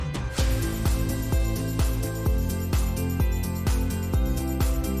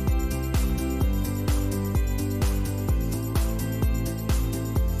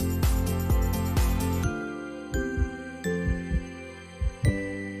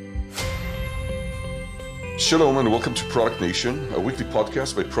Shalom and welcome to Product Nation, a weekly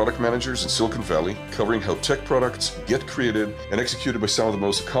podcast by product managers in Silicon Valley, covering how tech products get created and executed by some of the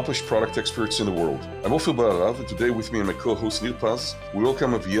most accomplished product experts in the world. I'm Ofer Bararav, and today with me and my co-host Nir Paz, we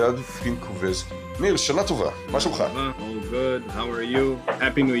welcome Aviad Pinkovezki. Nir, Shana Tova, מה שלומך? All good. How are you?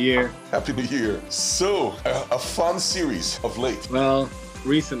 Happy New Year. Happy New Year. So, a fun series of late. Well,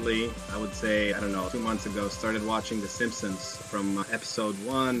 recently, I would say, 2 months ago, started watching The Simpsons from episode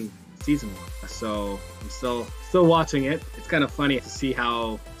 1, season 1. So I'm still watching it. It's kind of funny to see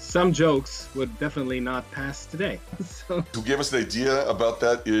how some jokes would definitely not pass today. Who gave us the idea about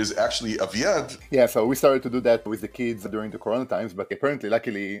that is actually Aviad. Yeah, so we started to do that with the kids during the Corona times, but apparently,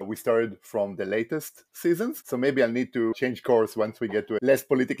 luckily, we started from the latest seasons. So maybe I'll need to change course once we get to a less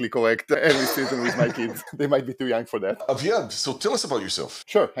politically correct every season with my kids. They might be too young for that. Aviad, so tell us about yourself.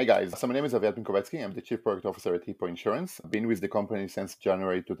 Sure. Hey guys. So my name is Aviad Pinkovezki. I'm the Chief Product Officer at Hippo Insurance. I've been with the company since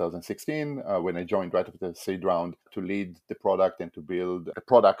January 2016 when I joined right after the seed round to lead the product and to build a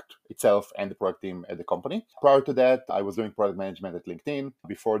product itself and the product team at the company. Prior to that, I was doing product management at LinkedIn.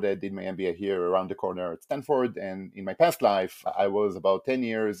 Before that, did my MBA here around the corner at Stanford. And in my past life, I was about 10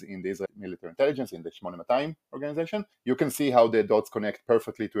 years in the Israel military intelligence in the 8200 organization. You can see how the dots connect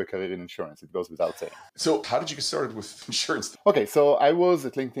perfectly to a career in insurance. It goes without saying. So how did you get started with insurance? Okay, so I was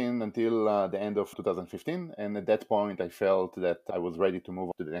at LinkedIn until the end of 2015. And at that point, I felt that I was ready to move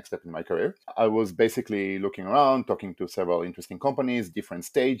on to the next step in my career. I was basically looking around, talking to several interesting companies, different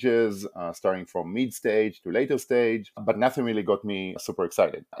stages, starting from mid-stage to later stage, but nothing really got me super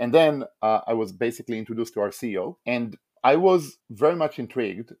excited. And then I was basically introduced to our CEO, and I was very much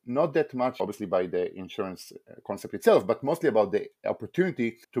intrigued, not that much obviously by the insurance concept itself, but mostly about the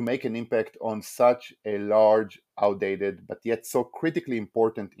opportunity to make an impact on such a large, outdated, but yet so critically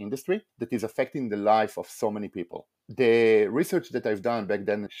important industry that is affecting the life of so many people. The research that I've done back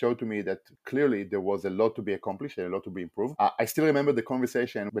then showed to me that clearly there was a lot to be accomplished and a lot to be improved. I still remember the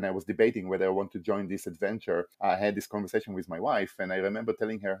conversation when I was debating whether I want to join this adventure. I had this conversation with my wife, and I remember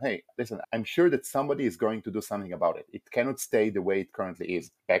telling her, hey, listen, I'm sure that somebody is going to do something about it. It cannot stay the way it currently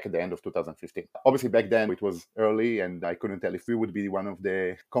is back at the end of 2015. Obviously, back then it was early, and I couldn't tell if we would be one of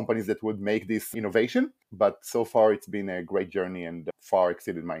the companies that would make this innovation. But so far, it's been a great journey and far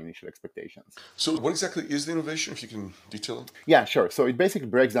exceeded my initial expectations. So what exactly is the innovation, if you can detail it? Yeah, sure. So it basically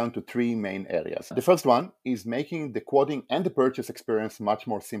breaks down to 3 main areas. The first one is making the quoting and the purchase experience much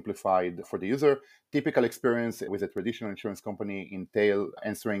more simplified for the user. Typical experience with a traditional insurance company entail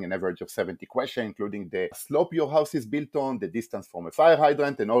answering an average of 70 questions, including the slope your house is built on, the distance from a fire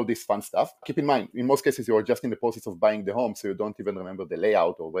hydrant, and all this fun stuff. Keep in mind, in most cases, you are just in the process of buying the home, so you don't even remember the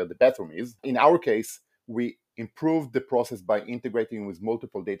layout or where the bathroom is. In our case, we improved the process by integrating with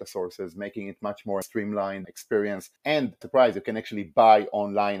multiple data sources, making it much more streamlined experience. And surprise, you can actually buy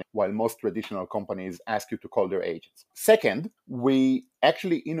online while most traditional companies ask you to call their agents. Second, we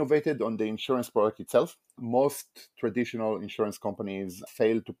actually innovated on the insurance product itself. Most traditional insurance companies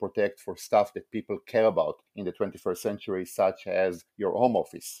fail to protect for stuff that people care about in the 21st century, such as your home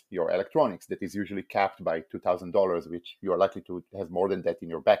office, your electronics, that is usually capped by $2,000, which you are likely to have more than that in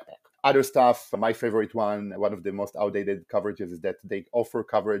your backpack. Other stuff, my favorite one of the most outdated coverages is that they offer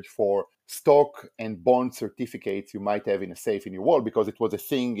coverage for stock and bond certificates you might have in a safe in your wall because it was a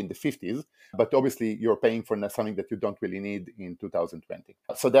thing in the 50s. But obviously, you're paying for something that you don't really need in 2020.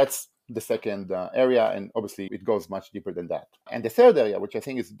 So that's the second area, and obviously it goes much deeper than that. And the third area, which I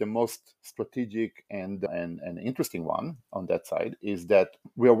think is the most strategic and interesting one on that side, is that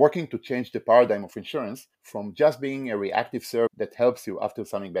we are working to change the paradigm of insurance from just being a reactive service that helps you after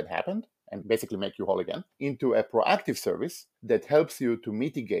something bad happened and basically make you whole again, into a proactive service that helps you to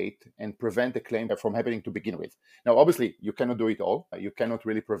mitigate and prevent a claim from happening to begin with. Now, obviously, you cannot do it all. You cannot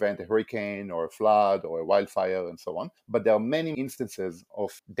really prevent a hurricane or a flood or a wildfire and so on. But there are many instances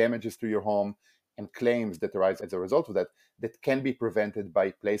of damages to your home and claims that arise as a result of that can be prevented by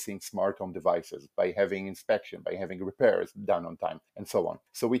placing smart home devices, by having inspection, by having repairs done on time, and so on.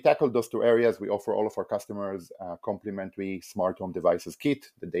 So we tackled those 2 areas. We offer all of our customers a complimentary smart home devices kit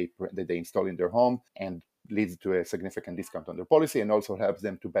that they install in their home, and leads to a significant discount on their policy and also helps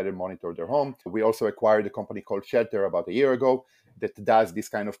them to better monitor their home. We also acquired a company called Shelter about a year ago that does this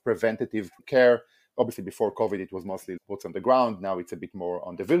kind of preventative care. Obviously, before COVID, it was mostly boots on the ground. Now it's a bit more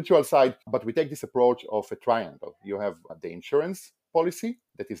on the virtual side. But we take this approach of a triangle. You have the insurance policy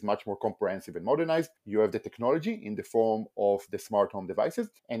that is much more comprehensive and modernized. You have the technology in the form of the smart home devices.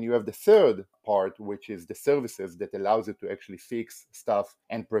 And you have the third part, which is the services that allows you to actually fix stuff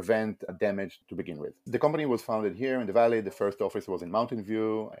and prevent damage to begin with. The company was founded here in the Valley. The first office was in Mountain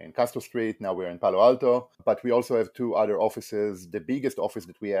View, in Castro Street. Now we're in Palo Alto. But we also have two other offices. The biggest office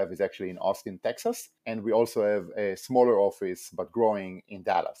that we have is actually in Austin, Texas. And we also have a smaller office, but growing in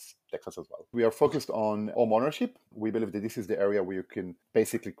Dallas, Texas as well. We are focused on home ownership. We believe that this is the area where you can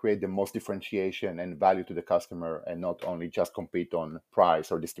basically create the most differentiation and value to the customer and not only just compete on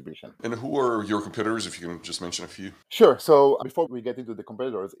price or distribution. And who are your competitors, if you can just mention a few? Sure. So before we get into the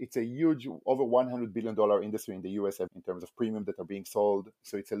competitors, it's a huge, over $100 billion industry in the US in terms of premium that are being sold.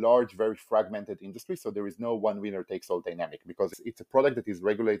 So it's a large, very fragmented industry. So there is no one winner takes all dynamic because it's a product that is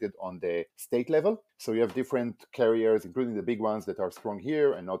regulated on the state level. So you have different carriers, including the big ones that are strong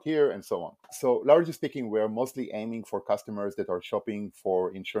here and not here, and so on. So largely speaking, we're mostly aiming for customers that are shopping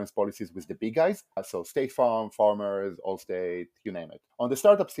for insurance policies with the big guys. So State Farm, Farmers, Allstate, you name it. On the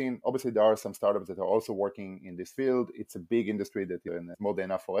startup scene, obviously there are some startups that are also working in this field. It's a big industry that is more than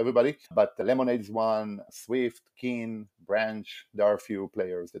enough for everybody. But the Lemonade is one, Swift, Keen, Branch. There are a few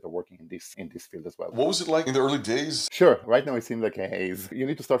players that are working in this field as well. What was it like in the early days? Sure. Right now it seems like a haze. You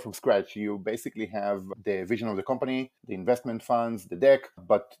need to start from scratch. You basically have the vision of the company, the investment funds, the deck,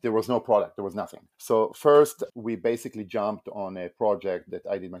 but there was no product. There was nothing. So first, we basically jumped on a project that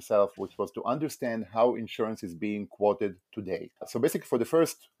I did myself, which was to understand how insurance is being quoted today. So basically for the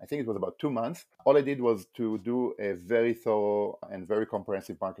first, I think it was about 2 months, all I did was to do a very thorough and very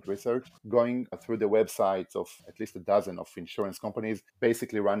comprehensive market research, going through the websites of at least a dozen of insurance companies,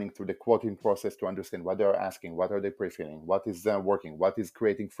 basically running through the quoting process to understand what they're asking, what are they pre-filling, what is working, what is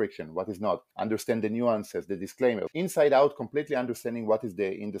creating friction, what is not, understand the nuances, the disclaimer, inside out, completely understanding what is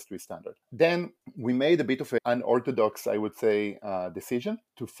the industry standard. Then we made a bit of an unorthodox, I would say, decision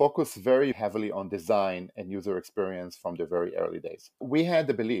to focus very heavily on design and user experience from the very early days. We had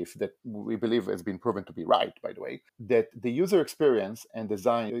the belief that we believe has been proven to be right, by the way, that the user experience and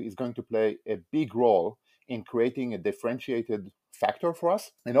design is going to play a big role in creating a differentiated factor for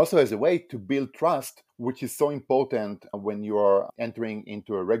us, and also as a way to build trust, which is so important when you are entering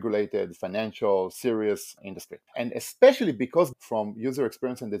into a regulated, financial, serious industry. And especially because from user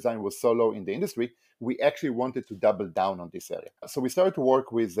experience and design was so low in the industry, we actually wanted to double down on this area. So we started to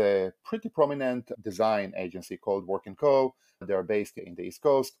work with a pretty prominent design agency called Work & Co. They are based in the East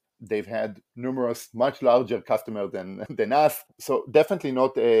Coast. They've had numerous, much larger customers than us. So definitely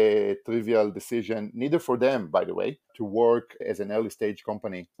not a trivial decision, neither for them, by the way, to work as an early stage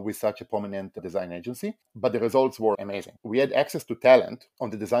company with such a prominent design agency. But the results were amazing. We had access to talent on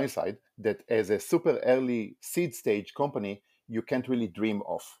the design side that as a super early seed stage company, you can't really dream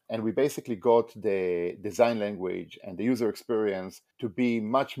of. And we basically got the design language and the user experience to be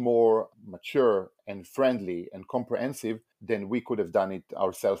much more mature and friendly and comprehensive than we could have done it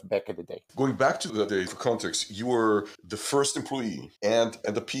ourselves back in the day. Going back to the day, for context, you were the first employee and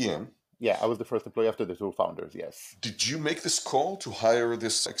the PM. Yeah, I was the first employee after the two founders, yes. Did you make this call to hire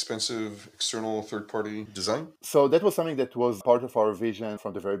this expensive external third-party design? So that was something that was part of our vision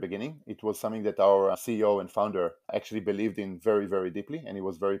from the very beginning. It was something that our CEO and founder actually believed in very, very deeply. And he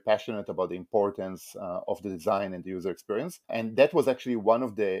was very passionate about the importance of the design and the user experience. And that was actually one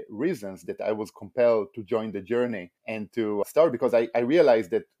of the reasons that I was compelled to join the journey and to start, because I realized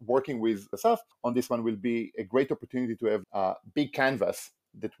that working with Asaf on this one will be a great opportunity to have a big canvas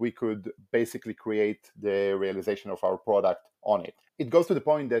that we could basically create the realization of our product on it. It goes to the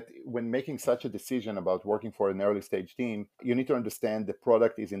point that when making such a decision about working for an early stage team, you need to understand the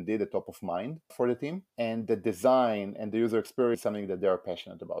product is indeed a top of mind for the team, and the design and the user experience is something that they are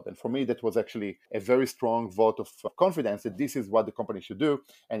passionate about. And for me, that was actually a very strong vote of confidence that this is what the company should do.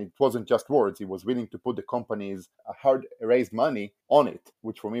 And it wasn't just words. He was willing to put the company's hard-raised money on it,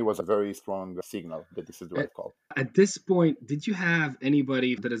 which for me was a very strong signal that this is the right call. At this point, did you have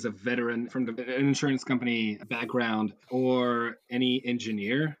anybody that is a veteran from an insurance company background or any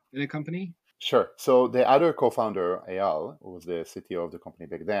engineer in a company? Sure. So the other co-founder, Eyal, who was the CTO of the company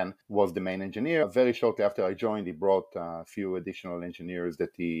back then, was the main engineer. Very shortly after I joined, he brought a few additional engineers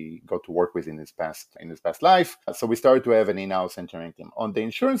that he got to work with in his past life. So we started to have an in-house engineering team. On the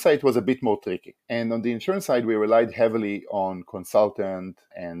insurance side, it was a bit more tricky. And on the insurance side, we relied heavily on consultant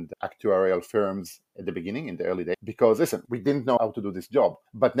and actuarial firms at the beginning, in the early days, because listen, we didn't know how to do this job.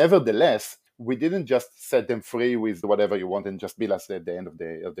 But nevertheless, we didn't just set them free with whatever you want and just bill us at the end of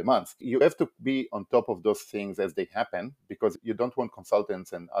the month. You have to be on top of those things as they happen, because you don't want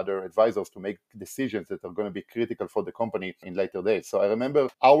consultants and other advisors to make decisions that are going to be critical for the company in later days. So I remember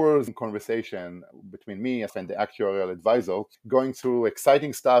hours in conversation between me and the actuarial advisor going through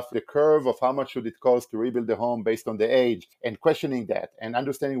exciting stuff, the curve of how much should it cost to rebuild the home based on the age, and questioning that and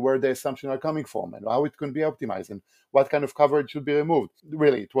understanding where the assumptions are coming from and how it can be optimized and what kind of coverage should be removed.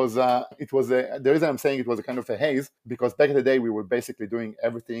 Really, the reason I'm saying it was a kind of a haze, because back in the day we were basically doing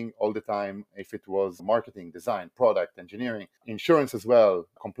everything all the time. If it was marketing, design, product, engineering, insurance as well,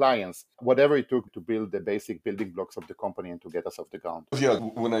 compliance, whatever it took to build the basic building blocks of the company and to get us off the ground. Yeah,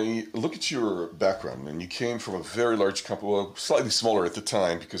 when I look at your background, and you came from a very large company, well, slightly smaller at the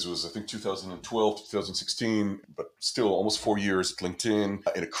time because it was, I think, 2012, 2016, but still almost 4 years at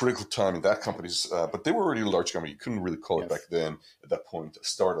LinkedIn, in a critical time in that company's, but they were already a large company. You couldn't really call it back then, at that point, a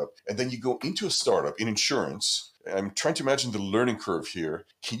startup. And then you go into a startup in insurance. I'm trying to imagine the learning curve here.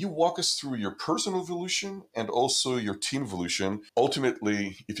 Can you walk us through your personal evolution and also your team evolution?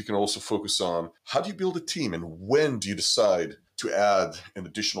 Ultimately, if you can also focus on how do you build a team and when do you decide to add an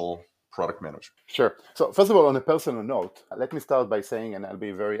additional product manager? Sure. So first of all, on a personal note, let me start by saying, and I'll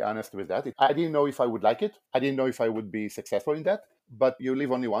be very honest with that, I didn't know if I would like it. I didn't know if I would be successful in that. But you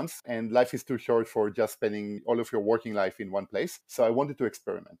live only once, and life is too short for just spending all of your working life in one place. So I wanted to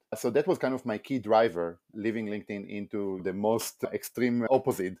experiment. So that was kind of my key driver, leaving LinkedIn into the most extreme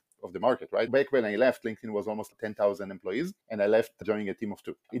opposite of the market, right? Back when I left, LinkedIn was almost 10,000 employees, and I left joining a team of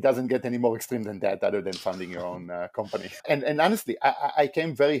 2. It doesn't get any more extreme than that, other than founding your own company. And honestly, I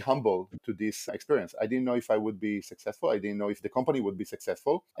came very humble to this experience. I didn't know if I would be successful. I didn't know if the company would be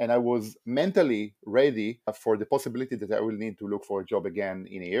successful. And I was mentally ready for the possibility that I will need to look for a job again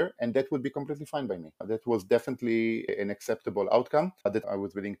in a year, and that would be completely fine by me. That was definitely an acceptable outcome that I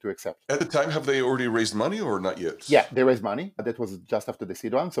was willing to accept. At the time, have they already raised money or not yet? Yeah, they raised money. That was just after the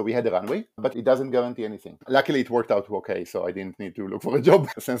seed round. So we had a runway, but it doesn't guarantee anything. Luckily, it worked out okay, so I didn't need to look for a job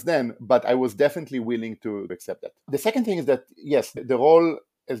since then, but I was definitely willing to accept that. The second thing is that, yes, the role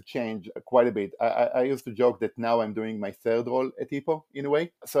has changed quite a bit. I used to joke that now I'm doing my third role at Hippo in a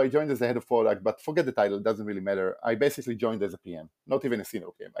way. So I joined as the head of product, but forget the title, it doesn't really matter. I basically joined as a PM, not even a senior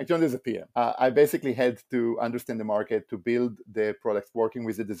PM. I joined as a PM. I basically had to understand the market, to build the products, working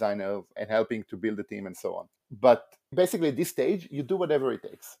with the designers and helping to build the team and so on. But basically at this stage, you do whatever it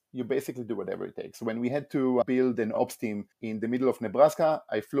takes. You basically do whatever it takes. When we had to build an ops team in the middle of Nebraska,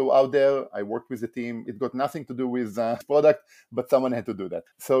 I flew out there, I worked with the team. It got nothing to do with product, but someone had to do that.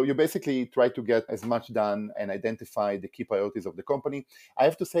 So you basically try to get as much done and identify the key priorities of the company. I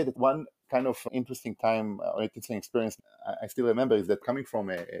have to say that one kind of interesting time or interesting experience I still remember is that coming from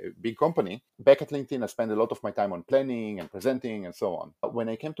a big company, back at LinkedIn, I spent a lot of my time on planning and presenting and so on. When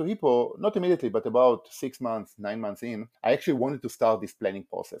I came to Hippo, not immediately, but about 6 months, 9 months in, I actually wanted to start this planning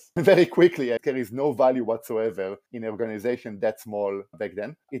process. Very quickly, there is no value whatsoever in an organization that small back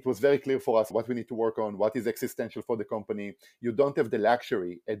then. It was very clear for us what we need to work on, what is existential for the company. You don't have the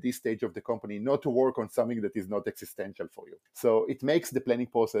luxury at this stage of the company not to work on something that is not existential for you. So it makes the planning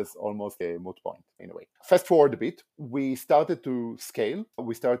process almost a moot point in a way. Fast forward a bit, we started to scale.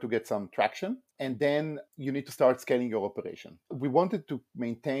 We started to get some traction. And then you need to start scaling your operation. We wanted to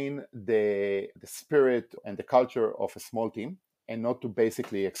maintain the spirit and the culture of a small team and not to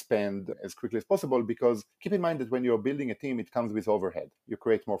basically expand as quickly as possible, because keep in mind that when you're building a team, it comes with overhead. You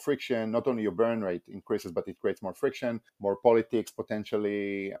create more friction, not only your burn rate increases, but it creates more friction, more politics,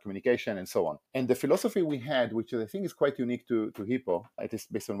 potentially communication, and so on. And the philosophy we had, which I think is quite unique to Hippo, at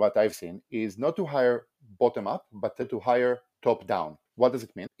least based on what I've seen, is not to hire bottom up, but to hire top down. What does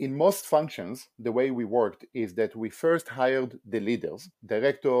it mean? In most functions, the way we worked is that we first hired the leaders,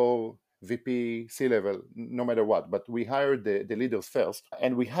 director, VP, C-level, no matter what, but we hired the leaders first,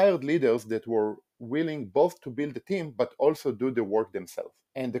 and we hired leaders that were willing both to build the team, but also do the work themselves.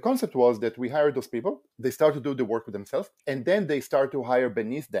 And the concept was that we hired those people, they start to do the work with themselves, and then they start to hire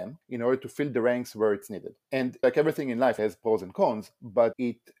beneath them in order to fill the ranks where it's needed. And like everything in life has pros and cons, but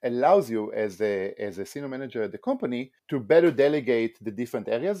it allows you as a senior manager at the company to better delegate the different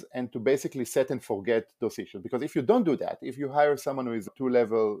areas and to basically set and forget those issues. Because if you don't do that, if you hire someone who is 2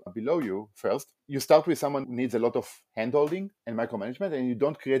 levels below you first, you start with someone who needs a lot of handholding and micromanagement, and you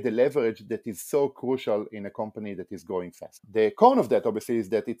don't create the leverage that is so crucial in a company that is growing fast. The con of that, obviously, is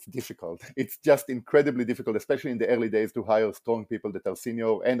that it's difficult. It's just incredibly difficult, especially in the early days, to hire strong people that are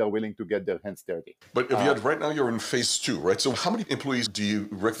senior and are willing to get their hands dirty. But Aviad, right now you're in phase 2, right? So how many employees do you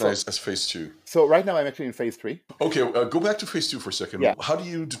recognize as phase 2? So right now I'm actually in phase 3. Okay, go back to phase 2 for a second. Yeah. How do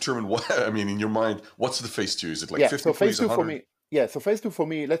you determine what, I mean, in your mind, what's the phase 2? Is it like 50 so phase employees, 2 for 100? me, Yeah, so phase two for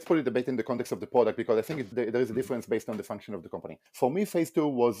me, let's put it a bit in the context of the product because I think there is a difference based on the function of the company. For me, phase two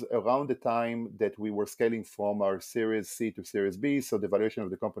was around the time that we were scaling from our Series C to Series B. So the valuation of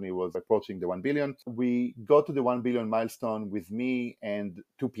the company was approaching the 1 billion. We got to the 1 billion milestone with me and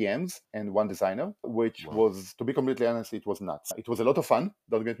 2 PMs and 1 designer, which was, to be completely honest, it was nuts. It was a lot of fun.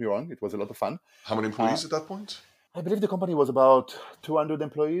 Don't get me wrong. It was a lot of fun. How many employees at that point? I believe the company was about 200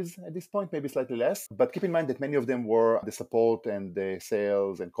 employees at this point, maybe slightly less. But keep in mind that many of them were the support and the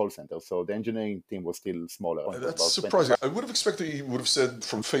sales and call centers. So the engineering team was still smaller. That's surprising. I would have expected you would have said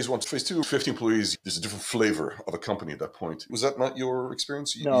from phase one to phase two, 50 employees, there's a different flavor of a company at that point. Was that not your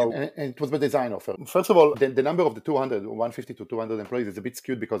experience? No, and it was the design offer. First of all, the number of the 150 to 200 employees is a bit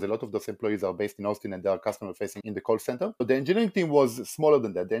skewed because a lot of those employees are based in Austin and they are customer facing in the call center. So the engineering team was smaller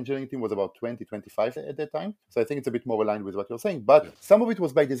than that. The engineering team was about 20, 25 at that time. So I think it's a bit more aligned with what you're saying, but some of it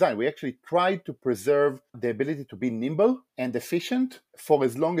was by design. We actually tried to preserve the ability to be nimble and efficient for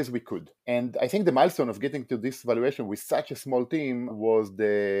as long as we could. And I think the milestone of getting to this valuation with such a small team was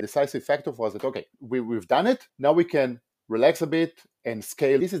the decisive factor for us that, okay, we've done it. Now we can relax a bit and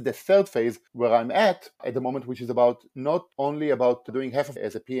scale. This is the third phase where I'm at the moment, which is about not only about doing half of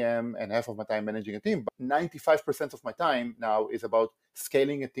as a PM and half of my time managing a team, but 95% of my time now is about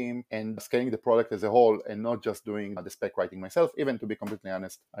scaling a team and scaling the product as a whole and not just doing the spec writing myself. Even to be completely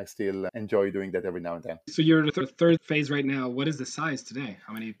honest, I still enjoy doing that every now and then. So you're in the third phase right now. What is the size today?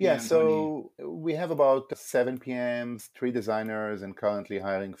 How many PMs? Yeah, so we have about 7 PMs, 3 designers, and currently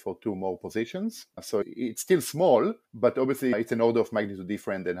hiring for 2 more positions. So it's still small, but obviously it's an order of magnitude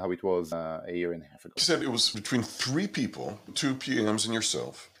different than how it was a year and a half ago. You said it was between 3 people, 2 PMs and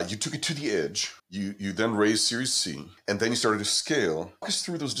yourself. You took it to the edge. You then raised Series C, and then you started to scale. Walk us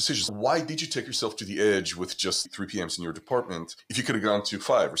through those decisions. Why did you take yourself to the edge with just 3 PMs in your department? If you could have gone to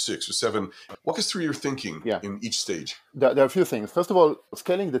 5 or 6 or 7, walk us through your thinking in each stage. There are a few things. First of all,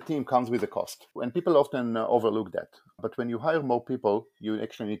 scaling the team comes with a cost, and people often overlook that. But when you hire more people, you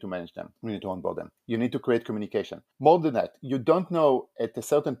actually need to manage them. You need to onboard them. You need to create communication. More than that, you don't know at a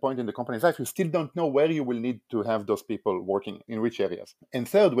certain point in the company's life, you still don't know where you will need to have those people working in which areas. And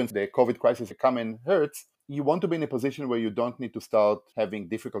third, when the COVID crisis comes and hurts, you want to be in a position where you don't need to start having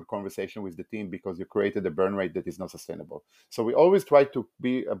difficult conversation with the team because you created a burn rate that is not sustainable. So we always try to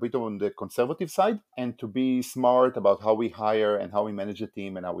be a bit on the conservative side and to be smart about how we hire and how we manage the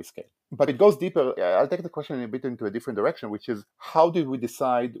team and how we scale. But it goes deeper. I'll take the question a bit into a different direction, which is how did we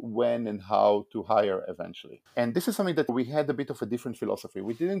decide when and how to hire eventually? And this is something that we had a bit of a different philosophy.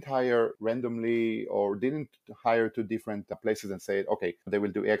 We didn't hire randomly or didn't hire to different places and say, okay, they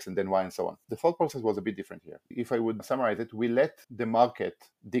will do X and then Y and so on. The thought process was a bit different here. If I would summarize it, we let the market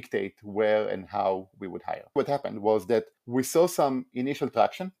dictate where and how we would hire. What happened was that we saw some initial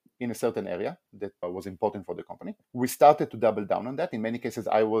traction in a certain area that was important for the company. We started to double down on that. In many cases,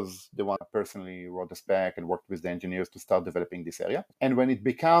 I was the one who personally wrote the spec and worked with the engineers to start developing this area. And when it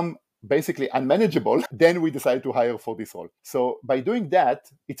became basically unmanageable, then we decided to hire for this role. So by doing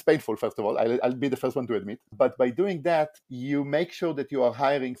that, it's painful, first of all. I'll be the first one to admit. But by doing that, you make sure that you are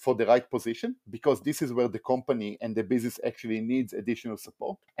hiring for the right position because this is where the company and the business actually needs additional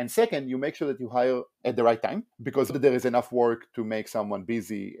support. And second, you make sure that you hire at the right time because there is enough work to make someone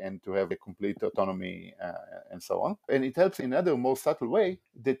busy and to have a complete autonomy and so on. And it helps in another more subtle way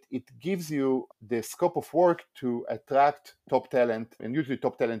that it gives you the scope of work to attract top talent. And usually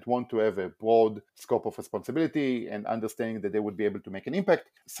top talent want to have a broad scope of responsibility and understanding that they would be able to make an impact.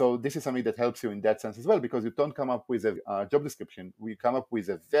 So this is something that helps you in that sense as well, because you don't come up with a job description. We come up with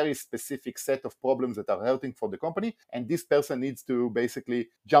a very specific set of problems that are hurting for the company. And this person needs to basically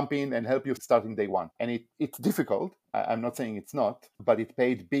jump in and help you starting day one. And it's difficult. I'm not saying it's not, but it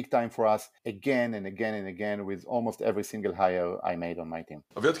paid big time for us again and again and again with almost every single hire I made on my team.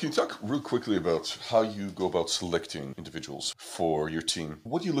 Aviad, can you talk real quickly about how you go about selecting individuals for your team?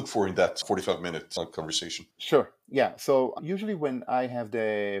 What do you look for in that 45-minute conversation? Sure. Yeah. So usually when I have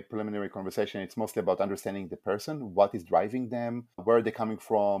the preliminary conversation, it's mostly about understanding the person, what is driving them, where they're coming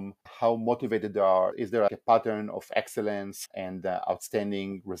from, how motivated they are. Is there a pattern of excellence and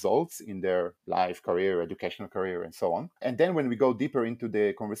outstanding results in their life, career, educational career, and so on. And then when we go deeper into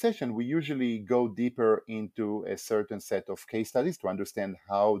the conversation, we usually go deeper into a certain set of case studies to understand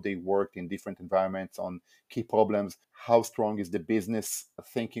how they worked in different environments on key problems, how strong is the business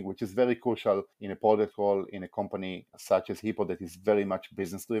thinking, which is very crucial in a product role in a company such as Hippo that is very much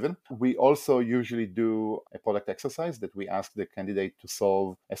business driven. We also usually do a product exercise that we ask the candidate to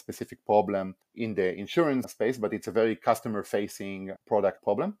solve a specific problem in the insurance space, but it's a very customer facing product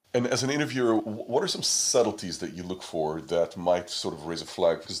problem. And as an interviewer, what are some subtleties that you look for that might sort of raise a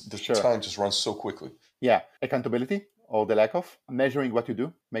flag? Because the time just runs so quickly. Yeah, accountability. or the lack of, measuring what you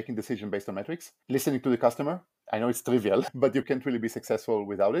do, making decisions based on metrics, listening to the customer. I know it's trivial, but you can't really be successful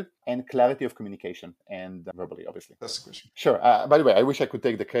without it. And clarity of communication and verbally, obviously. That's the question. Sure. By the way, I wish I could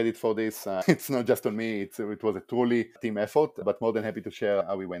take the credit for this. It's not just on me. It was a truly team effort, but more than happy to share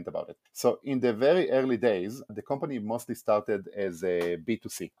how we went about it. So in the very early days, the company mostly started as a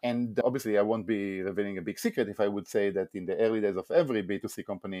B2C. And obviously, I won't be revealing a big secret if I would say that in the early days of every B2C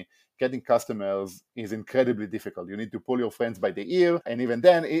company, getting customers is incredibly difficult. You need to pull your friends by the ear. And even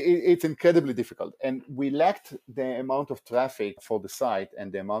then, it's incredibly difficult. And we lacked the amount of traffic for the site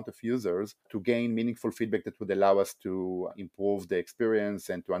and the amount of users to gain meaningful feedback that would allow us to improve the experience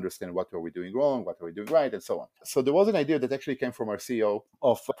and to understand what are we doing wrong, what are we doing right, and so on. So there was an idea that actually came from our CEO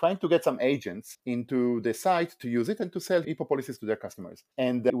of trying to get some agents into the site to use it and to sell Hippo policies to their customers.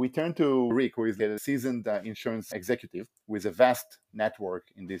 And we turned to Rick, who is a seasoned insurance executive with a vast network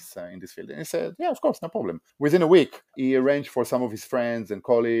in this field. And he said, yeah, of course, no problem. Within a week, he arranged for some of his friends and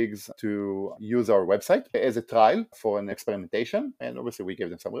colleagues to use our website as a trial for an experimentation. And obviously we gave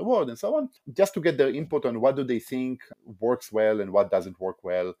them some reward and so on, just to get their input on what do they think works well and what doesn't work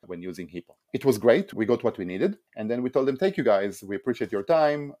well when using Hippo. It was great. We got what we needed. And then we told them, thank you guys. We appreciate your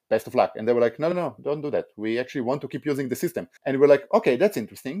time. Best of luck. And they were like, no, don't do that. We actually want to keep using the system. And we're like, okay, that's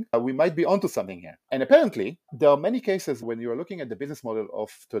interesting. We might be onto something here. And apparently, there are many cases when you're looking at the business model of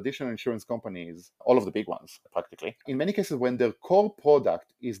traditional insurance companies, all of the big ones, practically. In many cases, when their core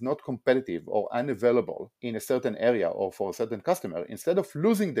product is not competitive or unavailable in a certain area or for a certain customer, instead of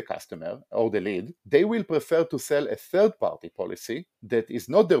losing the customer or the lead, they will prefer to sell a third-party policy that is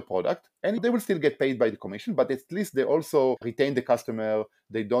not their product, and they will still get paid by the commission, but at least they also retain the customer.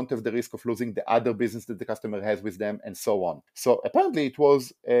 They don't have the risk of losing the other business that the customer has with them, and so on. So apparently it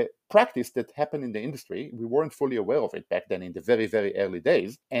was a practice that happened in the industry. We weren't fully aware of it back then in the very, very early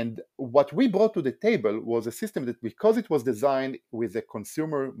days. And what we brought to the table was a system that, because it was designed with a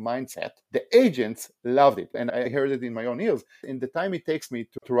consumer mindset, the agents loved it. And I heard it in my own ears. In the time it takes me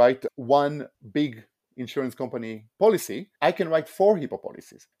to write one big insurance company policy, I can write 4 Hippo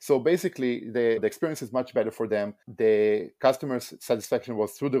policies. So basically, the experience is much better for them. The customer's satisfaction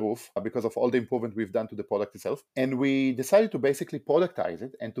was through the roof because of all the improvement we've done to the product itself. And we decided to basically productize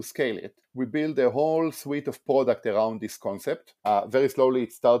it and to scale it. We built a whole suite of product around this concept. Very slowly,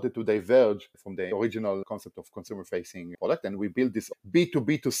 it started to diverge from the original concept of consumer-facing product. And we built this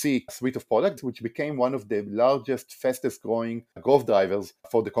B2B2C suite of products, which became one of the largest, fastest-growing growth drivers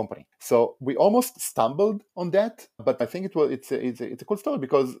for the company. So we almost stumbled on that, but I think it's a cool story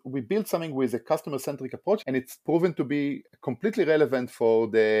because we built something with a customer-centric approach, and it's proven to be completely relevant for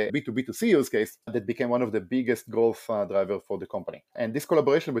the B2B2C use case that became one of the biggest growth drivers for the company. And this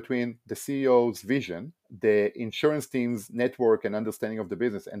collaboration between the CEO's vision, the insurance team's network and understanding of the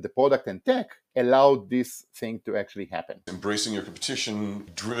business, and the product and tech allowed this thing to actually happen. Embracing your competition,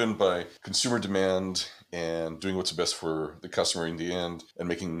 driven by consumer demand, and doing what's best for the customer in the end, and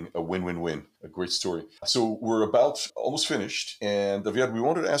making a win-win-win. A great story. So we're about almost finished. And Aviad, we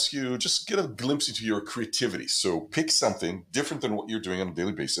wanted to ask you, just get a glimpse into your creativity. So pick something different than what you're doing on a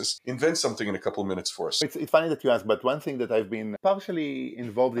daily basis. Invent something in a couple of minutes for us. It's funny that you ask, but one thing that I've been partially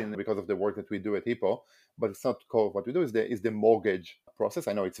involved in because of the work that we do at Hippo, but it's not core of what we do, is the mortgage process.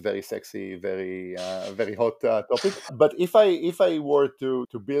 I know it's very sexy, very hot topic. But if I were to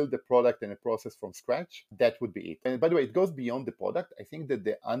build a product and a process from scratch, that would be it. And by the way, it goes beyond the product. I think that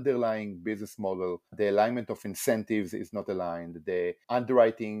the underlying business model, the alignment of incentives is not aligned. The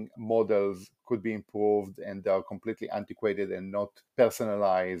underwriting models could be improved, and they are completely antiquated and not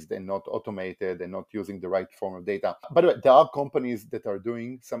personalized and not automated and not using the right form of data. By the way, there are companies that are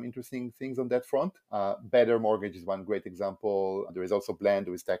doing some interesting things on that front. Better Mortgage is one great example. There is also Blend,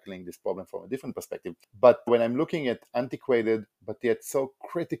 who is tackling this problem from a different perspective. But when I'm looking at antiquated, but yet so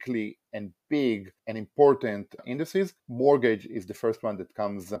critically and big and important industries, mortgage is the first one that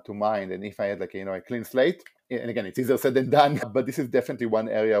comes to mind. And if I had a clean slate, and again, it's easier said than done, but this is definitely one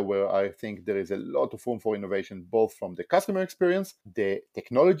area where I think there is a lot of room for innovation, both from the customer experience, the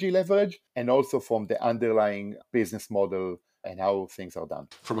technology leverage, and also from the underlying business model and how things are done.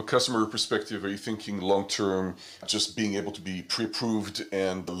 From a customer perspective, are you thinking long-term, just being able to be pre-approved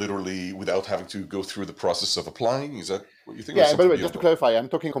and literally without having to go through the process of applying? Is that What you think Yeah, of and by the way, something just to beyond clarify, I'm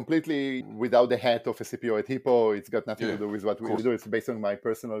talking completely without the hat of a CPO at Hippo. It's got nothing Yeah, to do with what of we course. do. It's based on my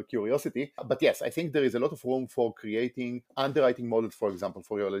personal curiosity. But yes, I think there is a lot of room for creating underwriting models, for example,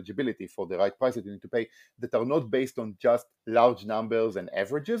 for your eligibility, for the right price that you need to pay, that are not based on just large numbers and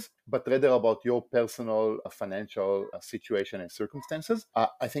averages, but rather about your personal financial situation and circumstances.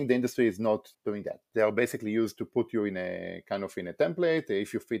 I think the industry is not doing that. They are basically used to put you in a kind of in a template.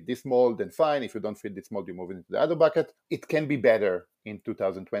 If you fit this mold, then fine. If you don't fit this mold, you move into the other bucket. It can be better in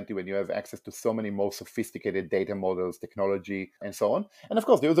 2020 when you have access to so many more sophisticated data models, technology, and so on. And of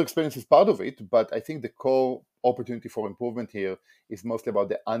course, the user experience is part of it, but I think the core opportunity for improvement here is mostly about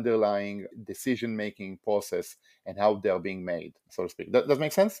the underlying decision-making process and how they're being made, so to speak. Does that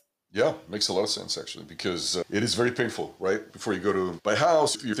make sense? Yeah, makes a lot of sense actually, because it is very painful, right? Before you go to buy a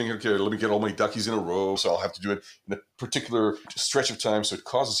house, you're thinking, okay, let me get all my duckies in a row, so I'll have to do it in a particular stretch of time. So it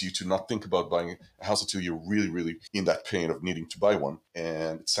causes you to not think about buying a house until you're really, really in that pain of needing to buy one.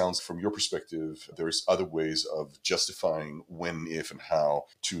 And it sounds from your perspective, there's other ways of justifying when, if, and how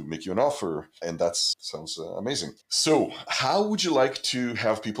to make you an offer. And that sounds amazing. So how would you like to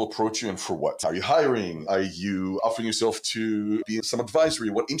have people approach you, and for what? Are you hiring? Are you offering yourself to be in some advisory?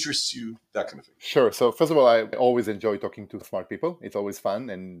 What interests you, that kind of thing? Sure. So first of all, I always enjoy talking to smart people. It's always fun,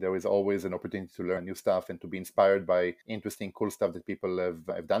 and there is always an opportunity to learn new stuff and to be inspired by interesting, cool stuff that people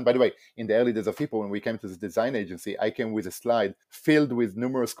have done. By the way, in the early days of Hippo, when we came to this design agency, I came with a slide filled with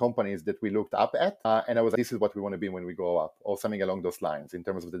numerous companies that we looked up at, and I was like, this is what we want to be when we grow up, or something along those lines in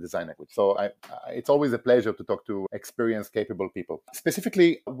terms of the design language. So it's always a pleasure to talk to experienced, capable people.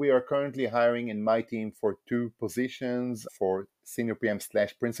 Specifically, we are currently hiring in my team for 2 positions for senior PM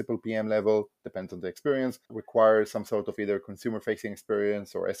 / principal PM level, depends on the experience, requires some sort of either consumer-facing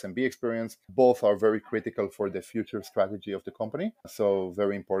experience or SMB experience. Both are very critical for the future strategy of the company. So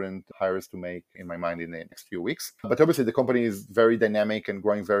very important hires to make, in my mind, in the next few weeks. But obviously, the company is very dynamic and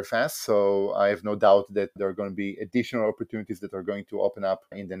growing very fast. So I have no doubt that there are going to be additional opportunities that are going to open up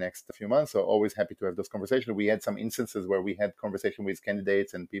in the next few months. So always happy to have those conversations. We had some instances where we had conversation with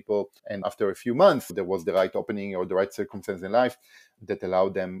candidates and people, and after a few months, there was the right opening or the right circumstance in life that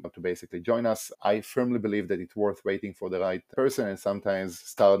allowed them to basically join us. I firmly believe that it's worth waiting for the right person, and sometimes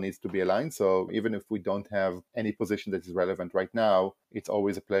star needs to be aligned. So even if we don't have any position that is relevant right now, it's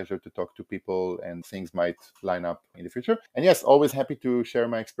always a pleasure to talk to people, and things might line up in the future. And yes, always happy to share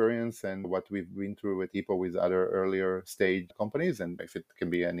my experience and what we've been through at Hippo with other earlier stage companies. And if it can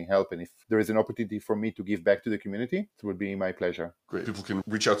be any help, and if there is an opportunity for me to give back to the community, it would be my pleasure. Great. People can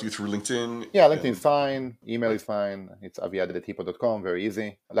reach out to you through LinkedIn. Yeah, LinkedIn is fine. Email is fine. It's aviad@hippo.com. Very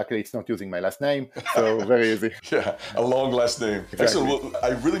easy. Luckily, it's not using my last name, so very easy. Yeah, a long last name. Exactly. Excellent. Well, I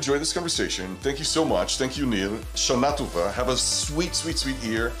really enjoyed this conversation. Thank you so much. Thank you, Neil. Shana Tova. Have a sweet, sweet, sweet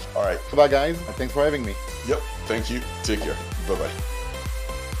year. All right. Bye, guys. Thanks for having me. Yep. Thank you. Take care. Bye-bye.